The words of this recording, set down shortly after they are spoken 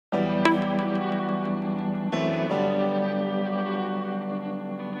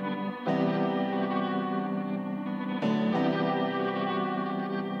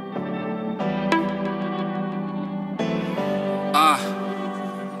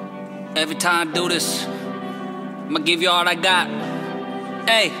Every time I do this, I'ma give you all I got.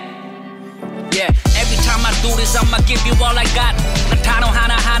 Hey, yeah. Every time I do this, I'ma give you all I got. 난 단어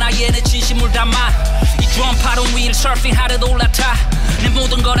하나하나에 내 진심을 담아 이 드럼 파동 위를 서핑하듯 올라타 내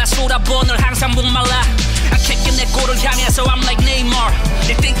모든 걸 다 쏟아부어 늘 항상 목말라 I can't get 내 골을 향해서 I'm like Neymar.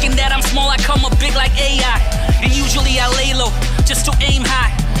 They thinking that I'm small, I come up big like AI. And usually I lay low just to aim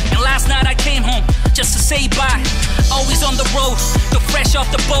high. And last night I came home just to say bye. Always on the road, the fresh off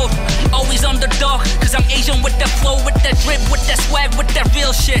the boat. Always underdog, cause I'm Asian with that flow, with that drip, with that swag, with that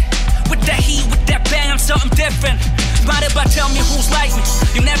real shit. With that heat, with that bang, I'm something different. Mind if I tell me who's like me?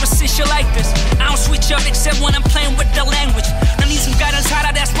 You never see shit like this. I don't switch up except when I'm playing with the language. I need some guidance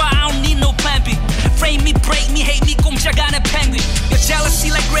harder, that's why I don't need no plan B. Frame me, break me, hate me, 꼼짝하는 penguin. Your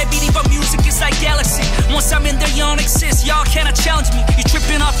jealousy like gravity, but music is like galaxy. Once I'm in there, you don't exist, y'all cannot challenge me. You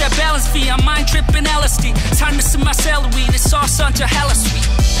tripping off that balance fee, I'm mind tripping LSD. Time missing my salary, this all such a hella sweet.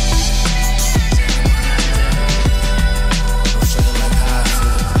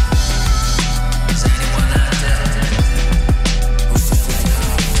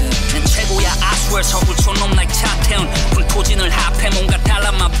 서울 촌놈 like Choptown 분토진을 합해 뭔가 달라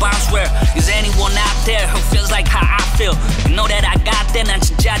my bounce where is anyone out there who feels like how I feel you know that I got that 난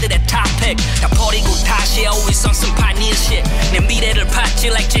진짜들의 top pick 다 버리고 다시 always on some pioneer shit 내 미래를 봤지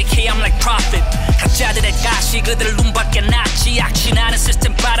like JK I'm like prophet 가짜들의 가시 그들 눈밖에 낫지 악취나는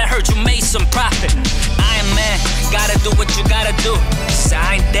system but I heard you made some profit I am man gotta do what you gotta do so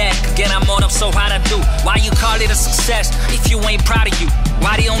I ain't that 그게 난 what I'm so hard to do why you call it a success if you ain't proud of you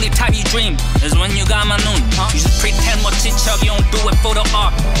why the only time you dream is when you got my noon you just pretend 멋진 척 you don't do it for the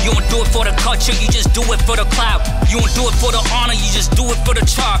art you don't do it for the culture you just do it for the clout you don't do it for the honor you just do it for the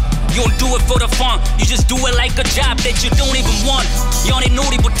chart you don't do it for the fun you just do it like a job that you don't even want 연애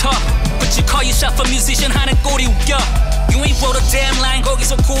놀이부터 but you call yourself a musician 하는 꼴이 웃겨 you ain't wrote a damn line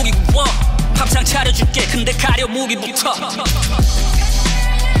거기서 고기 구워 밥상 차려줄게 근데 가려 무기부터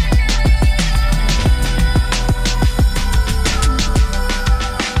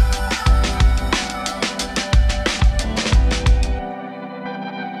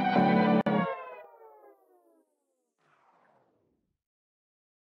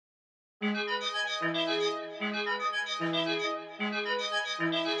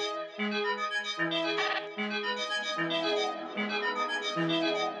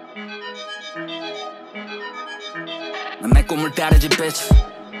내 꿈을 따르지 bitch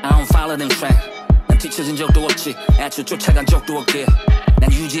I don't follow them trend 난 뒤처진 적도 없지 애초 쫓아간 적도 없게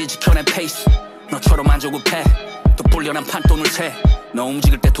난 유지해 지켜낸 페이스 너처럼 안 조급해 또 불려난 판돈을 세 너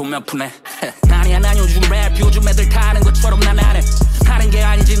움직일 때 돈 몇 푼해 아니야 난 요즘 랩 요즘 애들 다 하는 것처럼 난 안 해 하는 게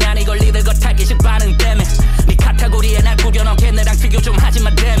아니지 난 이걸 니들 겉핥기식 반응 때문에 네 카테고리에 날 구겨넣게 내랑 비교 좀 하지마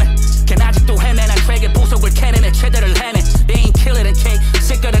damn 걔 아직도 헤매 난 트랙에 보석을 캐내내 최대를 해내 They ain't kill it and cake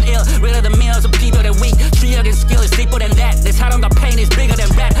sicker than ill rid of the meals of people that weak 실력인 skill is deeper than that 내 사랑과 pain is bigger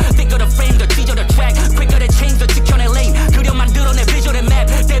than rap thicker the frame 더 찢어 the track quicker the change 더 지켜내 lane 그려 만들어 내 vision의 map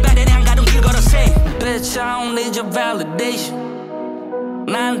대반에 내 안가는 길 걸어 say Bitch I don't need your validation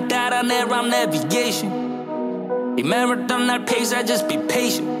난 따라 내 rap navigation 이 marathon 날 pace I just be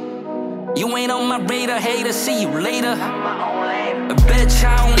patient You ain't on my radar hater see you later Bitch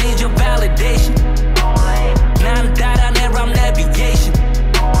I don't need your validation 난 따라 내 rap navigation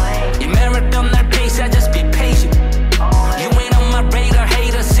이 marathon 날 pace I just be patient You ain't on my radar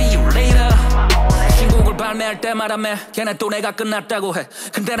hater see you later 신곡을 발매할 때마다 매 걔네 또 내가 끝났다고 해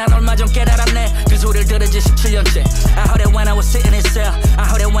근데 난 얼마 전 깨달았네 그 소리를 들은 지 17년째 I heard it when I was sitting in cell I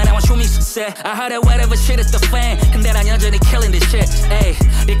heard it when I was showing me success I heard it whenever shit is the fan 근데 난 여전히 killing this shit Ay,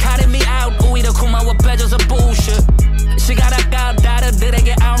 they calling me out 오히려 고마워 빼줘서 bullshit 시간 아까워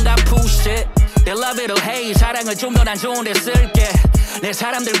다른들에게 I don't got push shit They love it or hate 사랑을 좀 더 난 좋은데 쓸게 내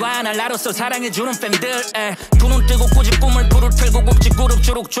사람들과 날 나로서 사랑해주는 팬들 두 눈 뜨고 꾸짖 꿈을 불을 틀고 곱지 그룹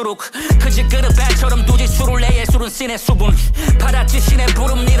주룩주룩 그지 그릇 배처럼 두지 술을 내 예술은 신의 수분 받았지 신의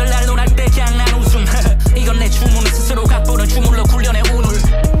부름 니를 날 논할 때 그냥 난 웃음 이건 내 주문 스스로 각보는 주물러 굴려내 운을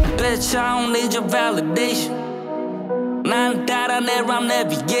Bitch I don't need your validation 난 따라 내 rap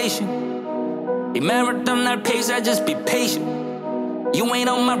navigation 이 marathon 날 pace I just be patient You ain't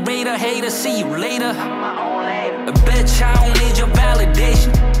on my radar hater see you later Bitch I don't need your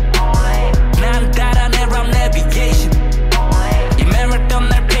validation 난 따라 내 rap navigation 이 marathon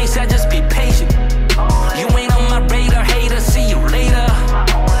날 pace I just be patient You ain't on my radar hater see you later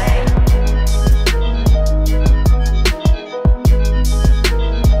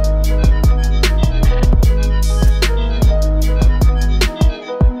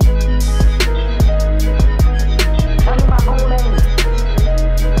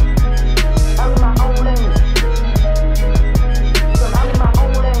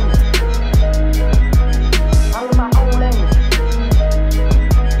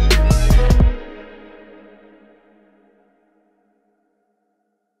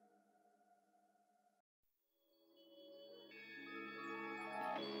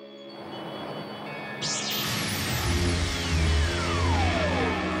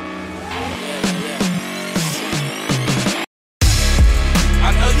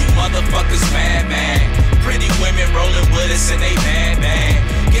Motherfuckers mad, man. Pretty women rolling with us and they mad, man.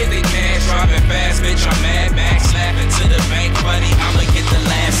 Get the cash, driving fast, bitch, I'm Mad Max. Laughing to the bank, funny, I'ma get the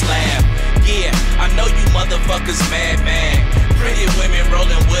last laugh. Yeah, I know you motherfuckers mad, man. Pretty women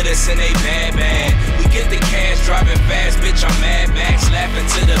rolling with us and they mad, man. We get the cash, driving fast, bitch, I'm Mad Max. Laughing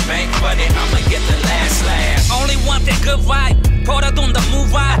to the bank, funny, I'ma get the last laugh. Only want that good vibe, put it on the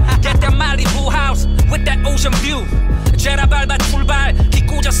move out. Get that Malibu house with that ocean view. 제라 밟아 출발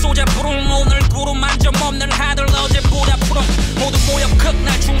기고자 쏘자 부릉 오늘 구름 한 점 없는 하늘 어제보다 푸름 모두 모여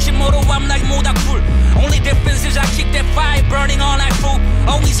극날 중심으로 앞날 모다 굴 Only difference is I keep that fire burning all night through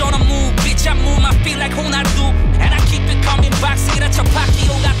Always on the move bitch I move I feel like 호날두 And I keep it coming 박스기라 저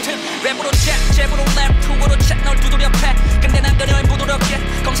파키오 같은 랩으로 잭 잽으로 랩 툭으로 챗널 두드려 패 근데 난 그녀의 부드럽게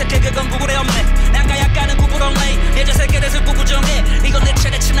검색해 그건 구글에 없네 난가 약간은 구글 온레이 예전 세계에서 구구정해 이건 내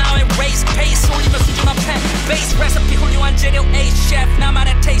최대치 나의 race pace 올리면 수준 앞에 base recipe 훌륭한 재료 ace chef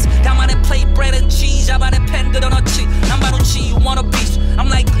나만의 taste 나만의 plate bread and cheese 잡아내 펜 들어넣지 난 바로치 you want a piece I'm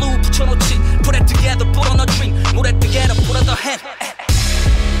like glue 붙여놓지 put it together put on a drink 물에 together put on the hand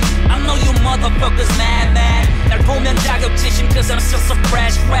I know you motherfuckers mad mad 날 보면 자격지심 cause I'm still so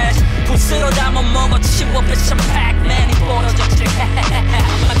fresh 부스로 담아 먹어 치워 bitch I'm Pac-Man이 벌어졌지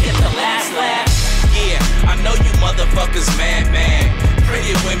I'ma get the last laugh Yeah, I know you motherfuckers mad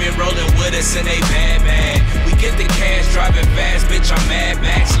Pretty women rolling with us and they mad We get the cash driving fast bitch I'm Mad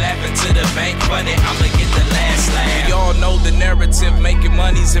Max Laughing to the bank funny I'ma get the last laugh Y'all know the narrative making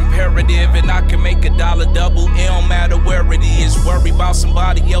money's imperative And I can make $1 double it don't matter where it is Worry about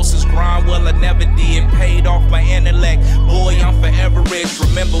somebody else's grind well I never did Paid off my intellect boy I'm forever rich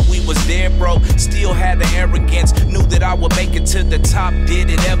Remember we was dead broke still had the arrogance Knew that I would make it to the top did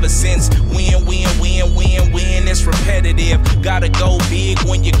it ever since Win it's repetitive Gotta go big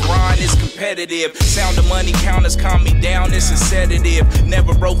when your grind is competitive Sound of money counters calm me down it's a sedative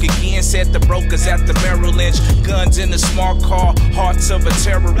Never broke again set the brokers at the Merrill Lynch Guns in a smart car hearts of a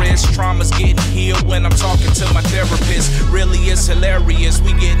terrorist Trauma's getting healed when I'm talking to my therapist Really it's hilarious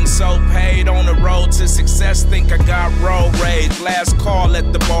we getting so paid On the road to success think I got road rage Last call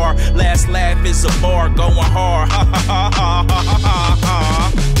at the bar Last laugh is a bar going hard Ha ha ha ha ha ha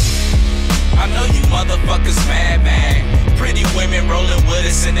ha I know you motherfuckers mad Pretty women rolling with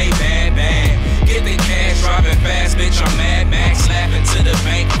us and they mad Get the cash driving fast bitch I'm Mad Max Laughing to the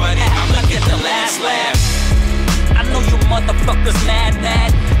bank funny I'ma get the last laugh I know you motherfuckers mad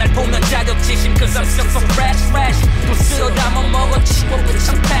날 보면 자격지심 cause I'm still so fresh 부스로 담아 먹어 치워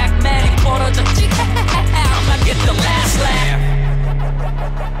bitch I'm Pac-Man이 벌어졌지 I'ma get the last laugh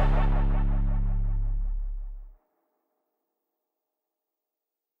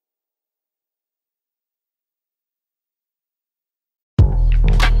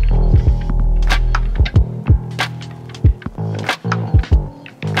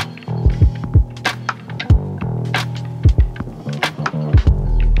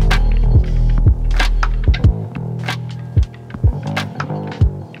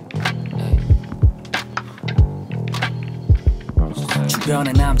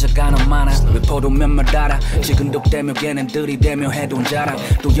주변에 남자가 너무 많아 래퍼도 몇몇 알아 지금도 대며 걔넨 들이대며 해돈 자랑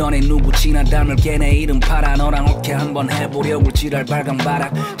또 연애 누구 지나 닮을 걔네 이름 팔아 너랑 어떻게 한번 해보려고 지랄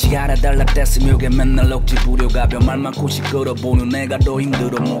발광바락 지 알아달라 뗐으며 걔 맨날 억지 부려가벼 말 많고 시끄러보는 내가 더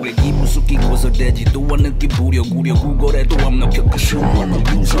힘들어 목에 기분 숙이고서 되지도 않는 기부려 구려 구걸해도 없는 겪기 쉬운 건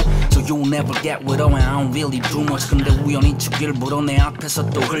loser So you'll never get with her and I don't really do much 근데 우연히 죽일 불어 내 앞에서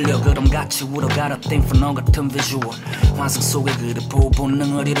또 흘려 그럼 같이 울어 got a thing for 너 같은 비주얼 환상 속에 그를 보고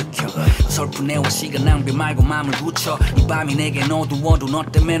본능을 일으켜 설픈 애와 시간 낭비 말고 맘을 붙여 이 밤이 내겐 어두워도 너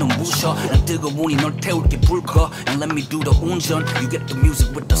때문에 눈부셔 난 뜨거우니 널 태울게 불 꺼 And let me do the 운전 You get the music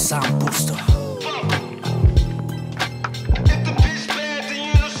with the sound booster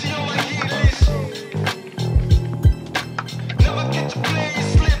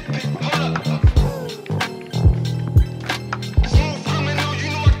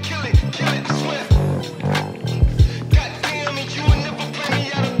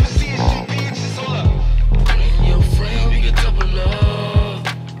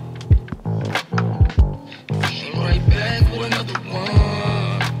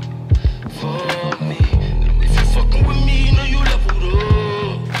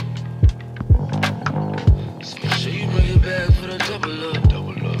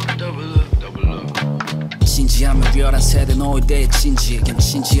진지하면 위험한 세대 너에 대해 진지해 그냥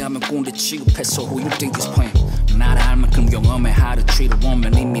진지하면 꼰대 취급해서 Who you think is playing 나라 할 만큼 경험해 How to treat a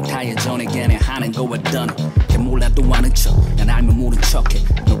woman 이미 다 예전에 걔네 하는 거에 done it 걔 몰라도 아는 척 난 알면 모른 척해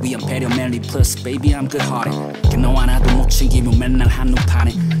너 baby I'm 배려 멜리 plus baby I'm good hearted 걔너 하나도 못 챙기면 맨날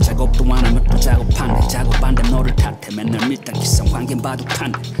한눈판에 작업도 안 하면 또 작업하네 작업한데 너를 탓해 맨날 밀당 기상 환경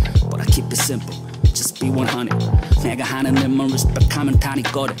바둑판에 But I keep it simple just be 100 내가 하는 일만 respect하면 다 네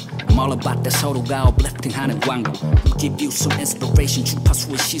거래 I'm all about that 서로가 uplifting 하는 광고 I'll give you some inspiration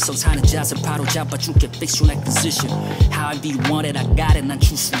주파수의 시선 사는 자세 바로 잡아줄게 fix you like position However you want it I got it 난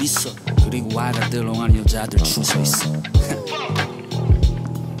줄 수 있어 그리고 아가들롱한 여자들 줄 서 있어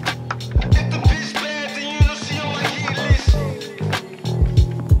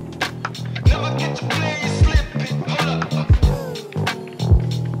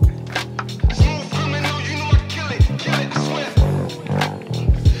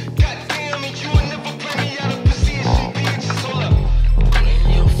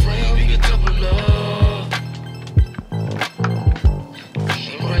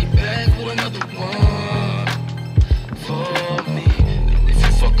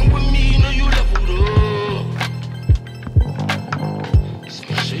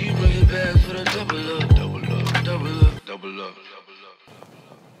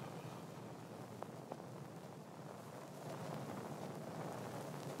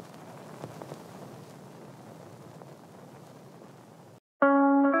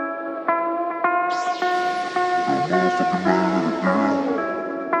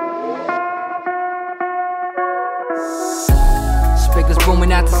Speakers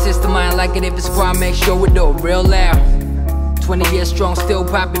booming out the system, I ain't like it if it's quiet, make sure we do it real loud 20 years strong, still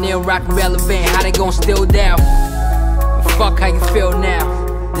popping in, rockin' relevant, how they gon' still down? But fuck how you feel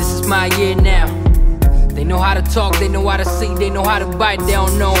now, this is my year now They know how to talk, they know how to see, they know how to bite, they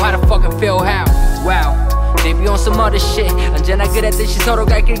don't know how to fucking feel how Wow They be on some other shit 언제나 그랬듯이 서로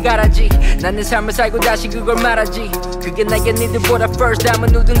갈 길 가라지 난 내 삶을 살고 다시 그걸 말하지 그게 내게 니들보다 first 다음은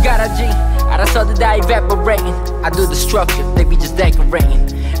누군 가라지 알아서도 다 evaporating I do the structure, they be just decorating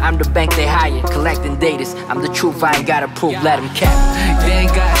I'm the bank they hire, collecting datas I'm the truth, I ain't gotta prove, let them cap They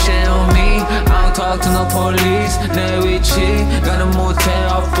ain't got shit on me I don't talk to no police 내 위치 가는 못해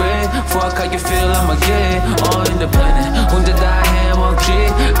off grid Fuck how you feel, I'ma get all independent 혼자 다 해먹지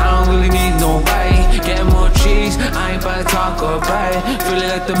I don't really need nobody Get more cheese, I ain't about to talk about it Feeling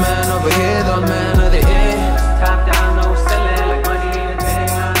like the man over here, the man of the year Top down, no selling, like money in the thing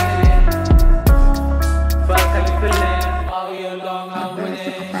I'm in it Fuck how you feeling, all year long I'm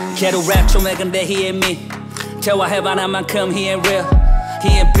winning 걔도 랩 좀 해 근데 he ain't me 대화해봐는 만큼 he ain't real He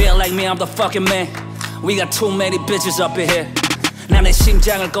ain't built like me, I'm the fucking man We got too many bitches up in here 난 내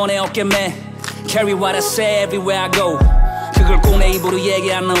심장을 꺼내 어깨맨 Carry what I say everywhere I go 그걸 꼭 내 입으로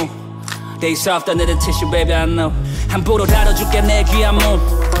얘기 I know They soft under the tissue baby I know 함부로 다뤄줄게 내 귀한 몸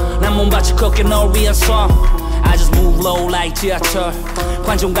난 몸바쳐 걷게 널 위한 song I just move low like 지하철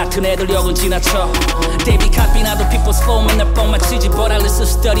관종 같은 애들 역은 지나쳐 They be copying other people's flow 맨날 뻥만 치지 But I listen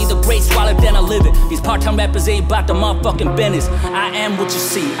study the greats while then I live it These part-time rappers ain't about the motherfucking business I am what you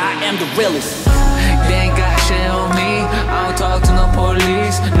see, I am the realest They ain't got shit on me I don't talk to no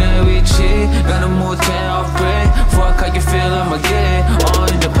police 내 위치 가는 못해 off grid Fuck how you feel I'ma get all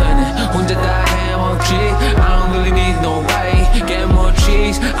independent 혼자 다 해먹지 I don't really need nobody Get more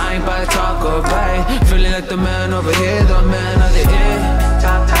cheese I ain't about to talk about it Feeling like the man over here the man of the year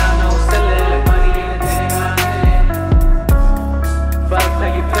Top down no selling like money in the thing I'm in it Fuck how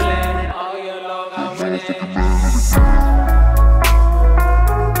you feeling all year long I'm winning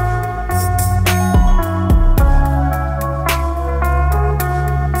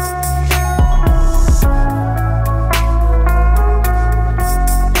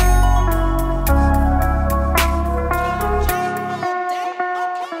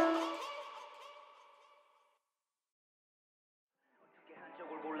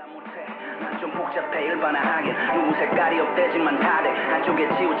누구 색깔이 없대지만 다들 한쪽에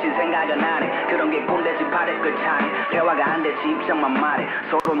치우친 생각은 안해 그런 게 꼰대지 발의 끝창에 대화가 안 되지 입장만 말해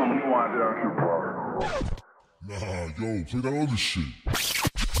서로는 미워하지 않길 바래 Nah, yo, play that other shit.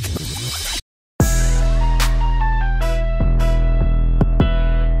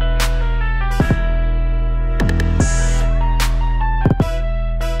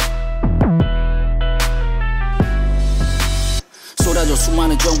 쏟아져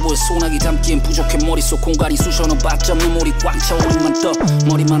수많은 정보에 소나기 담기엔 부족해 머릿속 공간이 쑤셔넣어봤자 메모리 꽉 차 우리만 떠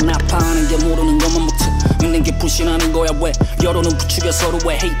머리만 아파하는 게 모르는 것만 못해 믿는 게 불신하는 거야 왜 여론은 부추겨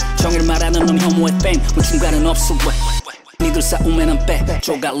서로의 hate 정의를 말하는 놈 혐오의 fame 뭐 중간은 없어 왜 니들 싸움에는 빼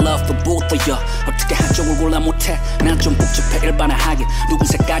got love for both of you 어떻게 한쪽을 골라 못해 난 좀 복잡해 일반화하게 누구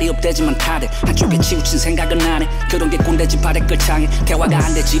색깔이 없대지만 다들 한쪽에 치우친 생각은 안해 그런 게 꼰대지 발의 끝창에 대화가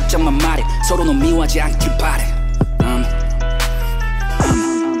안 되지 입장만 말해 서로는 미워하지 않길 바래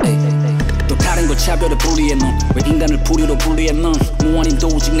또 다른 걸 차별을 분리해 넌 왜 인간을 부류로 분리해 넌 무한임도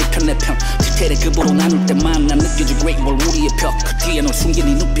오직 내 편 내 편 디테일의 급으로 나눌 때만 난 느껴져 great world 우리의 벽 그 뒤에 널 숨긴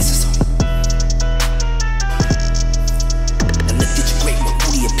네 눈빛에서 난 느껴져 great world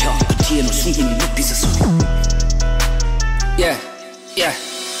우리의 벽 그 뒤에 널 숨긴 네 눈빛에서 yeah yeah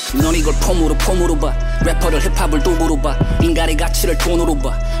넌 이걸 폼으로 봐 래퍼를 힙합을 도구로 봐 인간의 가치를 돈으로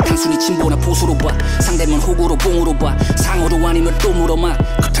봐 단순히 진보나 보수로 봐 상대면 호구로 봉으로 봐 상어로 아니면 또 물어봐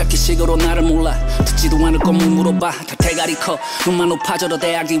겉핥기식으로 나를 몰라 듣지도 않을 거면 물어봐 다 대가리 커 눈만 높아져도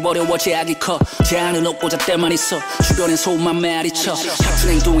대하기 어려워 제약이 커 제한은 없고 잣대만 있어 주변엔 소음만 메아리쳐 같은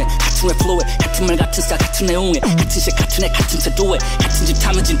행동에 같은 랩플로에 같은 말 같은 스타일 같은 내용에 같은 식 같은 애 같은 태도에 같은 짓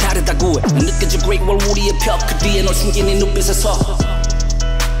하면 진 다르다고 해 난 느껴져 great world 우리의 벽 그 뒤에 널 숨긴 네 눈빛에서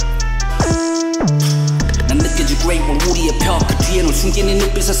난 느껴져 great world 우리의 벽 그 뒤에 널 숨긴 네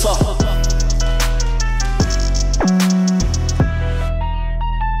눈빛에서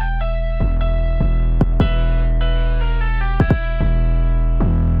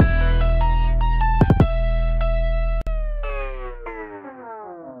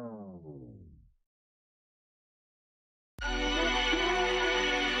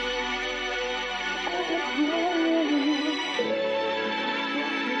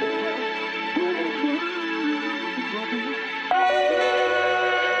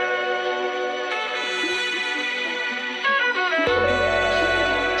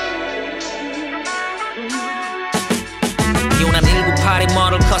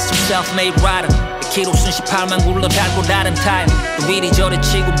custom self-made rider 키로 순 18만 굴러 달고 다른 타일 또 이리저리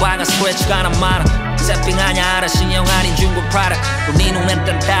치고 박아 스크래치가 하나 많아 샘핑 아냐 알아 신형 아닌 중고 프라다 또 네 눈엔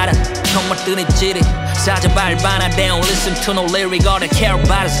딴따라 정말 뜨는 찌리 사자 발바나 they don't listen to no lyric all they care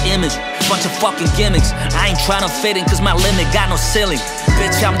about is image bunch of fucking gimmicks I ain't tryna fit in cause my limit got no ceiling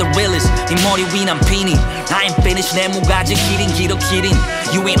bitch I'm the realest 네 머리 위 난 비니 I ain't finished 내 무가지 기린 기록 기린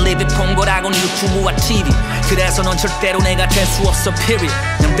You ain't living 본 거라곤 유튜브와 TV 그래서 넌 절대로 내가 될 수 없어 period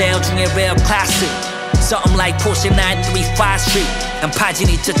난 배우 중에 real classic Something like Porsche 935 Street 난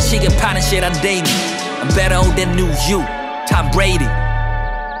파진이 쩌치게 파는 shit 안 dating I'm better than new you Tom Brady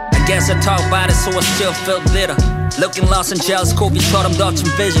I guess I talk about it so I still feel bitter Looking lost and jealous 코비처럼 덧친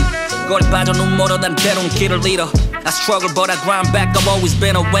vision 거리 빠져 눈물어 난 때론 길을 잃어 I struggle but I grind back I've always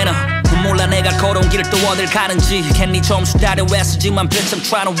been a winner 몰라 내가 걸어온 길을 또 어딜 가는지 괜히 점수 따려 애쓰지만 bitch I'm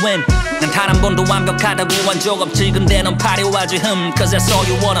trying to win 난 단 한 번도 완벽하다고 한 적 없지 근데 넌 파려하지 Cause that's all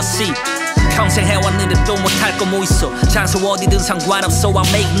you wanna see 평생 해왔는데 또 못할 거 뭐 있어 장소 어디든 상관없어 I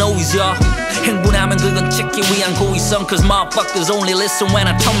make noise y'all 흥분하면 그건 찍기 위한 고의성 Cause motherfuckers only listen when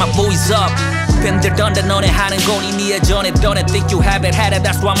I turn my voice up 밴들던데 너네 하는 건 이미 예전에 done it Think you have it had it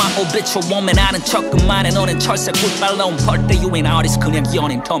That's why my obitual woman 아는 척 그만해 너넨 철새 굿발 넣은 펄때 You ain't artist 그냥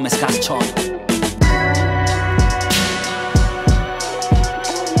연인 텀에서 가서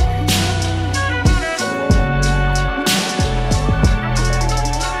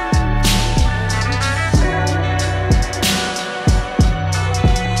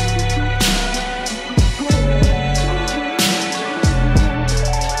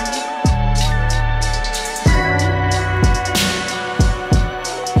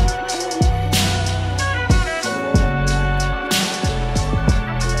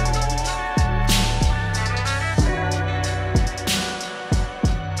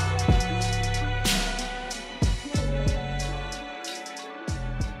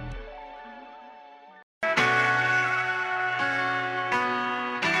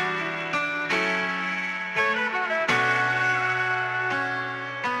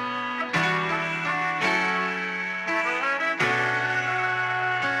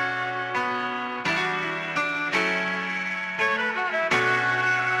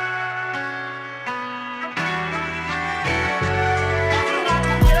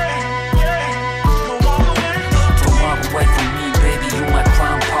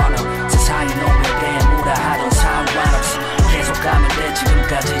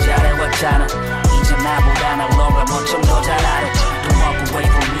이제 나보다 날 너가 뭐좀 더 잘 알아 Don't walk away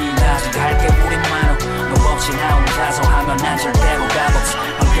from me 아직 할게 우린 많아 너 없이 나 혼자서 하면 난 절대로 값없어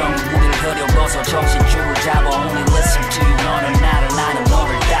환경이 우리를 흐려버서 정신줄을 잡아 Only listen to you 너는 나를 나는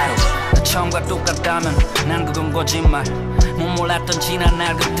너를 따로 처음과 똑같다면 난 그건 거짓말 못 몰랐던 지난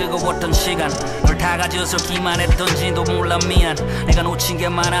날 그 뜨거웠던 시간 널 다 가져서 기만했던지도 몰라 미안 내가 놓친 게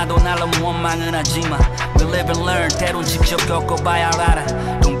많아도 날 너무 원망은 하지마 We live and learn 때론 직접 겪어봐야 알아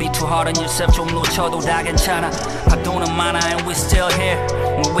Don't be too hard on yourself 좀 놓쳐도 다 괜찮아 파도는 많아 and we still here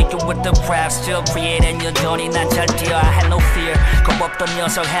We're wicked with the craft still creating 여전히 난 잘 뛰어 I had no fear 겁없던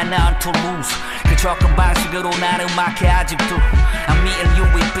녀석 had nothing to lose 그 접근 방식으로 나를 막해 아직도 I'm meeting you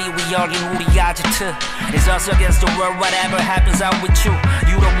we be we arguing 우리 아지트 It's us against the world whatever happens I'm with you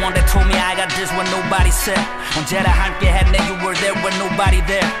You don't one that told me I got this when nobody said. 언제나 함께 했네, you were there when nobody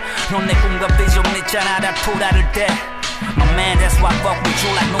there. 넌 내 꿈과 비전 있잖아, 다 토다를 때. My man, that's why I fuck with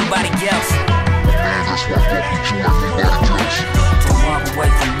you like nobody else. Don't walk away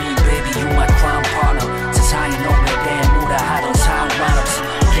from me, baby, you my crime partner. 세상이 너무 대무다 하던 sound runners.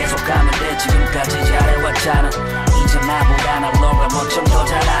 계속 가면 돼, 지금까지 잘해왔잖아. 이제 나보다 날 너가 뭐좀 더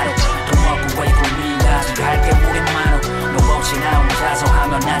잘 알아. Don't walk away from me, 아직 할게 우리 많아. 너 없이 나 혼자서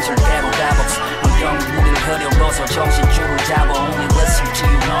하면 난 절대로 답 없어. 엉덩이 물을 흐려서 정신줄을 잡아. Only listen to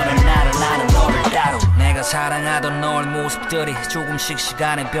you, 너는 나를 나는 너를 따로. 내가 사랑하던 너의 모습들이 조금씩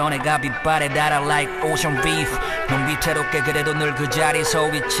시간에 변해가 빛발에 달아 like Ocean reef. 넌 위태롭게 그래도 늘 그 자리서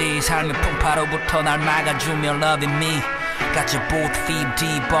있지. 삶의 풍파로부터 날 막아주며 loving me. Got your both feet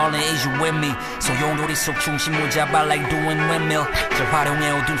deep, all in is you with me. 소용돌이 속 중심을 잡아 like doing windmill. 저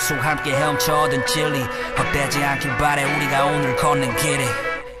활용해 어둠 속 함께 헤엄쳐 얻은 진리. 헛되지 않길 바래 우리가 오늘 걷는 길이.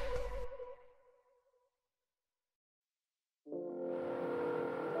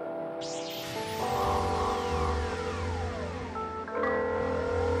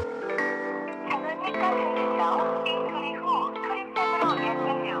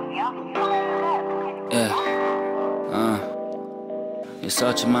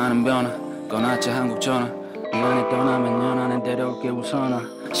 있었지 많은 변화 꺼놨지 한국 전화 미안해 떠나면 연안에 데려올게 우선아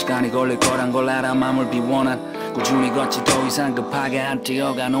시간이 걸릴 거란 걸 알아 마음을 비워난 꾸준히 걷지 더 이상 급하게 안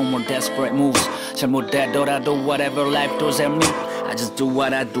뛰어가 No more desperate moves 잘못되더라도 whatever life throws at me I just do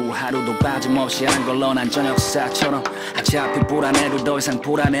what I do 하루도 빠짐없이 안 걸러 난 저녁 식사처럼 어차피 불안해도 더 이상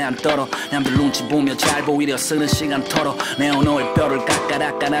불안해 안 떨어 남들 눈치 보며 잘 보이려 쓰는 시간 털어 내 언어의 뼈를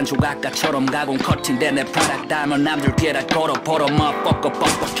깎아 난 조각가처럼 가공 커팅된 내 프라닥 닮은 남들 뒤에다 걸어 벌어 motherfucker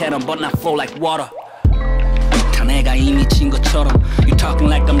뻑뻑해 넌 but not flow like water 다 내가 이미 진 것처럼 You talking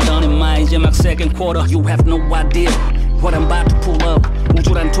like I'm done in my 이제 막 second quarter You have no idea what I'm about to pull up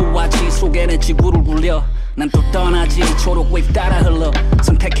우주란 두와지 속에 내 지구를 굴려 난 또 떠나지 초록 웨이브 따라 흘러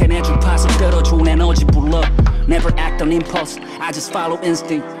선택해내 주파수 들어준 에너지 불러 Never act on impulse I just follow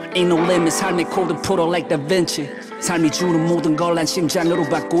instinct Ain't no limit 삶의 코드 풀어 like Da Vinci 삶이 주는 모든 걸 난 심장으로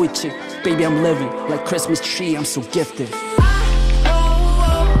받고 있지 Baby I'm living like Christmas tree I'm so gifted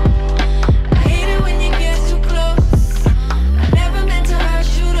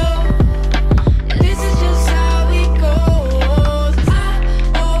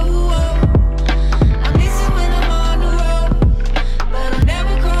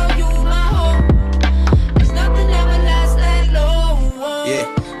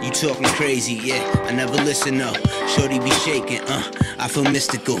Talking crazy, yeah, I never listen, no. Shorty be shaking, I feel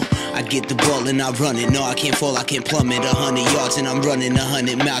mystical. I get the ball and I run it. No, I can't fall, I can't plummet. 100 yards and I'm running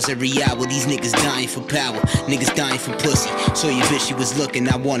 100 miles every hour. These niggas dying for power, niggas dying for pussy. So your bitch, she was looking,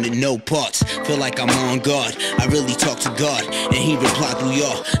 I wanted no parts. Feel like I'm on guard, I really talk to God. And he replied through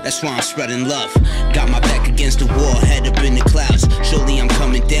y'all, that's why I'm spreading love. Got my back against the wall, head up in the clouds. Surely I'm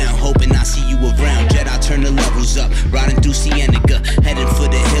coming down, hoping I see you around. Jet, I turn the levels up, riding through Cienega. Heading for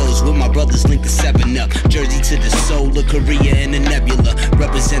the hills, with my brothers link the 7-up. Jersey to the soul of Korea and the nebula.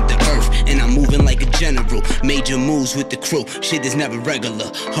 Represent the earth, and I'm moving like a general. Major moves with the crew, shit is never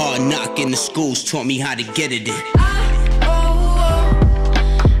regular. Hard knock in the schools taught me how to get it in.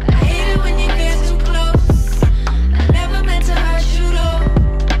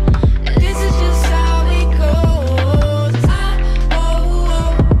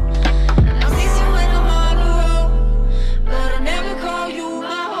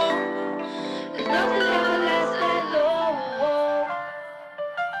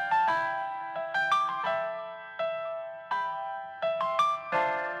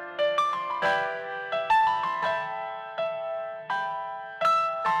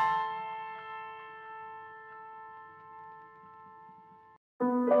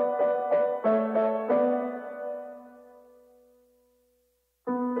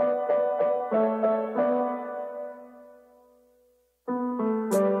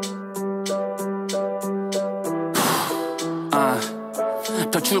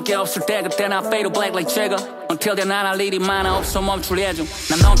 더 줄 게 없을 때 그때 나 fade to black like Jugg Until then 난 할 일이 많아 없어 멈출 예정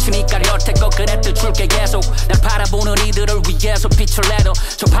난 넘치니까 여태껏 그랬듯 줄게 계속 날 바라보는 이들을 위해서 빛을 내도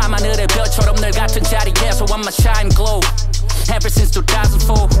저 밤하늘의 별처럼 늘 같은 자리에서 I'm a shine glow Ever since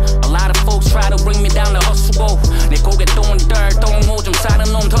 2004 A lot of folks try to bring me down to hustle 내 고개 똥들 똥오줌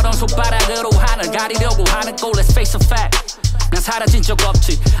싸는 놈 더러운 손바닥으로 하늘 가리려고 하는 꼴 Let's face a fact 난 사라진 적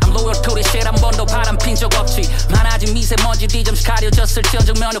없지 I'm loyal to this shit 한 번도 바람 핀 적 없지 많아진 미세먼지들이 좀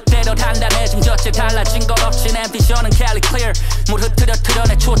가려졌을지언정 면역대로 단단해짐 젖지 달라진 건 없지 내 비전은 Cali clear 물 흐트려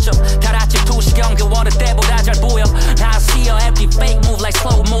내 초점 달 아침 2시경 그 어느 때보다 잘 보여 I see your every fake move like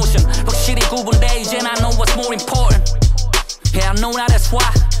slow motion 확실히 구분돼 이젠 I know what's more important Yeah I know now that's why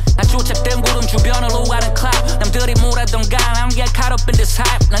난 주책된 구름 주변을 오가는 cloud 남들이 뭐라던 간 I don't get caught up in this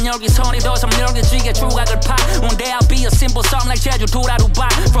hype 난 여기선이 더 섬멸해지게 조각을 파 One day I'll be a simple song like 제주도라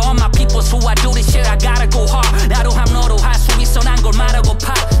두바이 For all my peoples who I do this shit I gotta go hard 나도 함 너도 할 수 있어 난 걸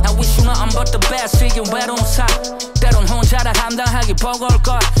말하고파 I wish you nothing but the best 이게 외로운 삶 때론 혼자라 감당하기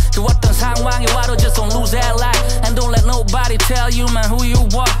버거울걸 그 어떤 상황이 와도 just don't lose that light And don't let nobody tell you man who you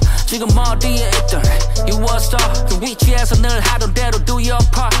are 지금 어디에 있든 you a star 그 위치에서 늘 하던 대로 do your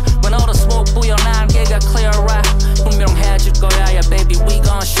part When all the smoke 뿌연한 게가 clear right 분명해질 거야 yeah baby we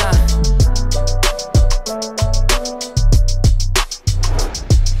gon' shine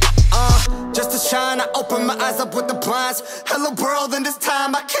Just to shine, I open my eyes up with the blinds Hello world, and this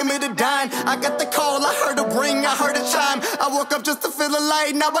time I came here to dine I got the call, I heard a ring, I heard a chime I woke up just to feel the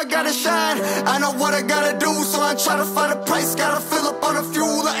light, now I gotta shine I know what I gotta do, so I try to find a price Gotta fill up on the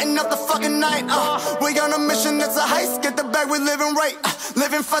fuel, lighten up the fucking night We on a mission, it's a heist Get the bag, we living right,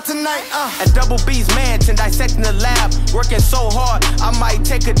 living for tonight At Double B's mansion, dissecting the lab Working so hard, I might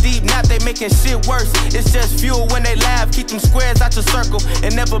take a deep nap They making shit worse, it's just fuel when they laugh Keep them squares out your circle,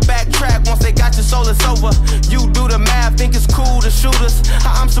 and never backtrack Once they got your soul, it's over You do the math, think it's cool to shoot us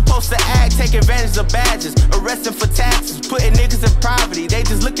How I'm supposed to act, take advantage of badges Arresting for taxes, putting niggas in poverty They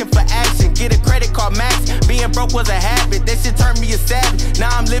just looking for action, get a credit card max Being broke was a habit, that shit turned me a savage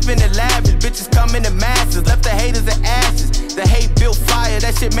Now I'm living in lavish, bitches coming in masses Left the haters in ashes, the hate built fire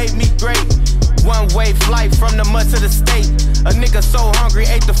That shit made me great One-way flight from the mud to the state A nigga so hungry,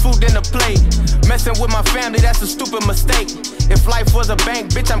 ate the food in the plate Messing with my family, that's a stupid mistake If life was a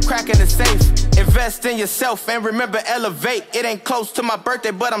bank, bitch, I'm cracking the safe Invest in yourself and remember elevate It ain't close to my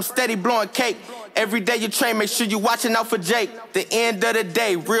birthday, but I'm steady blowing cake Every day you train, make sure you watching out for Jake The end of the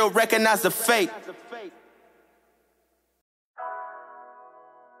day, real recognize the fake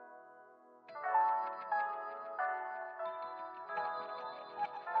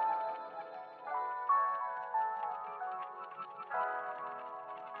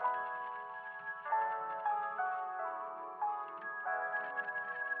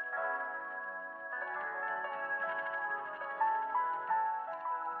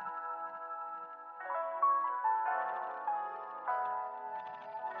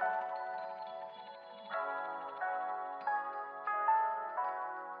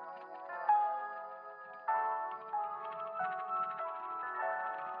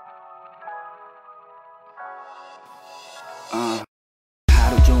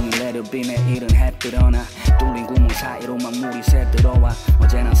하루 종일 내려비 내일은 해 뜨러나 뚫린 구멍 사이로만 물이 새 들어와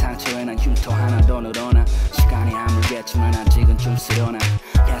어제는 상처에 난 흉터 하나 더 늘어나 시간이 아물겠지만 아직은 좀 쓰려나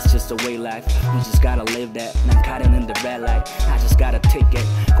That's just the way life We just gotta live that 난 가려는 the red light I just got a ticket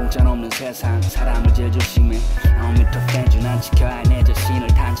공짜 없는 세상 사람을 제일 조심해 I don't mean to offend you 난 지켜야 할 내 자신을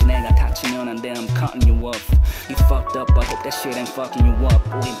단지 내가 다치면 안 돼 I'm cutting you off You fucked up but hope that shit ain't fucking you up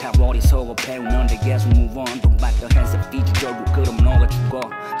우린 다 어리석어 배우면 돼 계속 move on Don't back the hands up 뒤지 결국 그럼 너가 죽어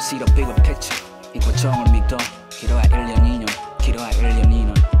See the bigger picture 이 과정을 믿어 길어야 1년